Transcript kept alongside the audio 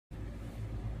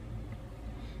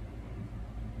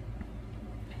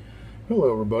Hello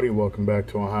everybody, welcome back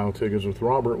to Ohio Tickets with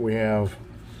Robert. We have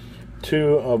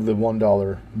two of the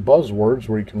 $1 Buzzwords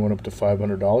where you can win up to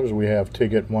 $500. We have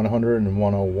ticket 100 and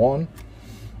 101.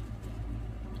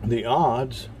 The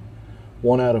odds,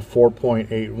 1 out of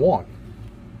 4.81.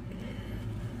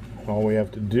 All we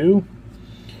have to do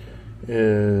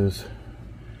is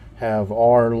have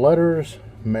our letters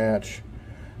match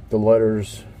the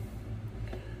letters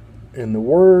in the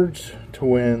words to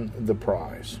win the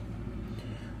prize.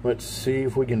 Let's see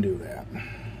if we can do that.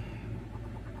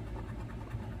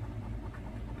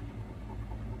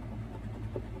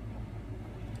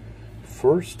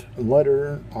 First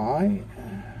letter I.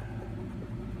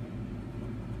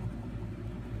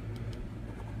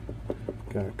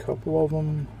 Got a couple of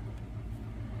them.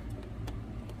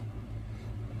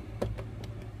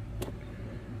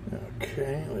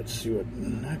 Okay, let's see what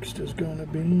next is going to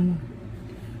be.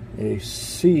 A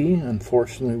C.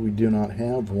 Unfortunately, we do not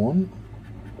have one.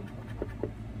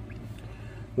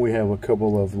 We have a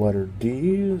couple of letter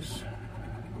D's.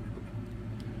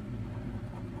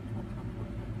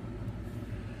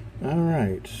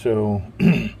 Alright, so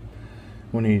we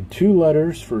need 2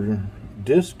 letters for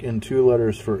disc and 2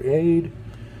 letters for aid.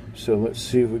 So let's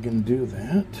see if we can do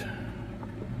that.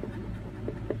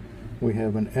 We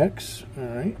have an X.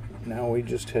 Alright, now we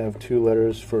just have 2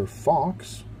 letters for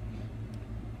fox.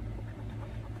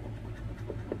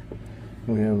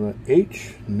 We have an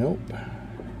H. Nope.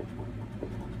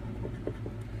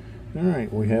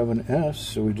 Alright, we have an S,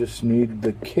 so we just need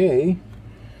the K.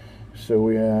 So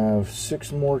we have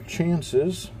 6 more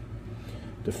chances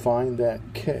to find that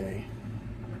K.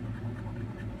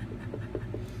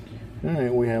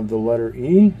 Alright, we have the letter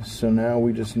E, so now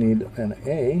we just need an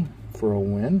A for a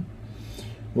win.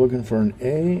 Looking for an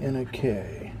A and a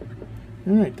K.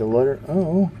 Alright, the letter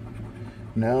O.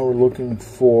 Now we're looking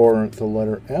for the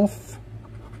letter F.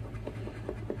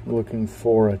 Looking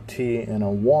for a T and a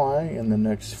Y in the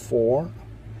next 4.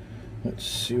 Let's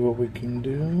see what we can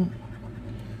do.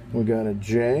 We got a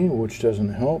J, which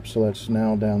doesn't help, so that's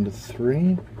now down to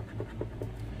 3.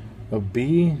 A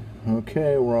B.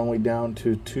 Okay, we're only down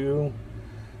to 2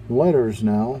 letters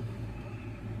now.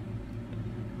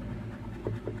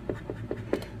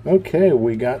 Okay,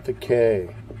 we got the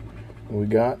K. We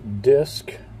got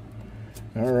disc.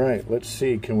 Alright, let's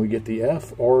see. Can we get the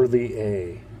F or the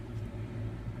A?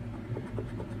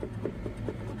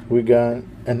 We got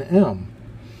an M.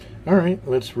 Alright,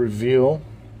 let's reveal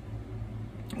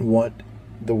what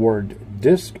the word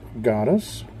disc got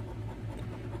us.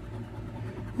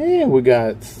 Hey, we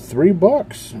got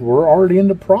 $3. We're already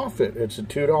into profit. It's a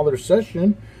 $2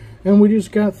 session, and we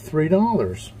just got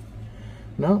 $3.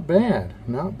 Not bad,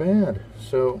 not bad.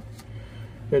 So,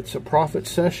 it's a profit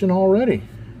session already.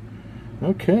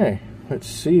 Okay, let's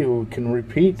see if we can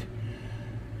repeat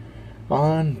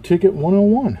on ticket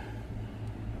 101.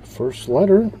 First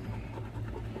letter,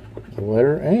 the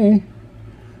letter A,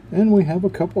 and we have a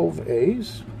couple of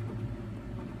A's.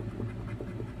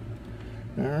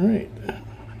 Alright.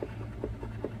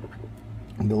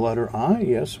 The letter I,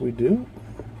 yes we do.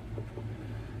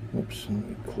 Oops, let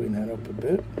me clean that up a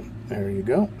bit. There you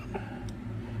go.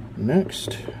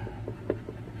 Next.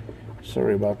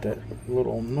 Sorry about that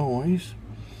little noise.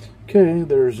 Okay,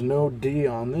 there's no D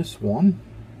on this one.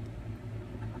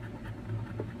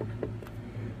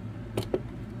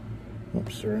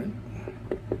 Oops, sorry.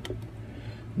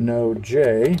 No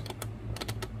J.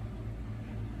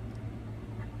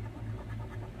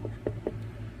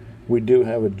 We do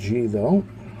have a G though.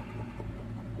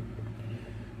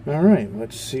 Alright,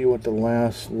 let's see what the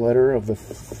last letter of the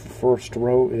first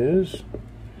row is.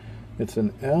 It's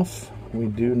an F. We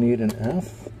do need an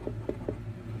F.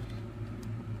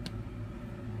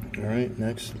 Alright,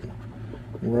 next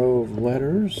row of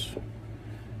letters.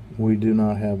 We do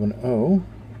not have an O.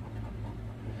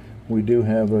 We do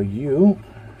have a U.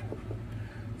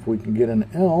 If we can get an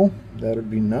L, that would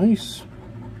be nice.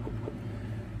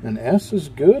 An S is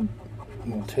good.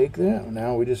 We'll take that.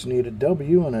 Now we just need a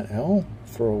W and an L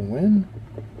for a win.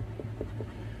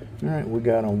 Alright, we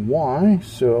got a Y,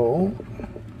 so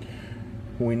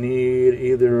we need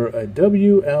either a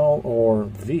W, L, or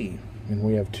V. And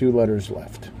we have 2 letters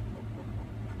left.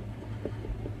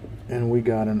 And we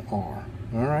got an R.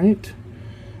 Alright.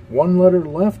 1 letter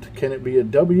left. Can it be a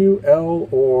W, L,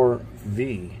 or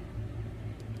V?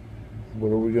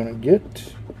 What are we going to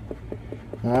get?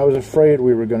 I was afraid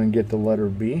we were going to get the letter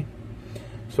B.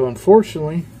 So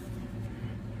unfortunately,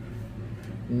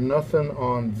 nothing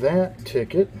on that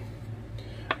ticket.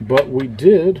 But we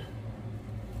did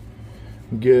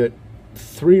get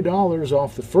 $3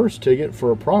 off the first ticket for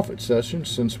a profit session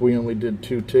since we only did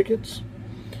 2 tickets.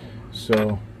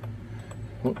 So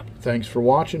Thanks for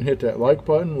watching. Hit that like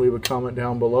button, leave a comment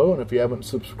down below, and if you haven't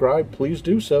subscribed, please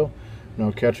do so. And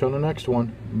I'll catch you on the next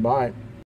one. Bye.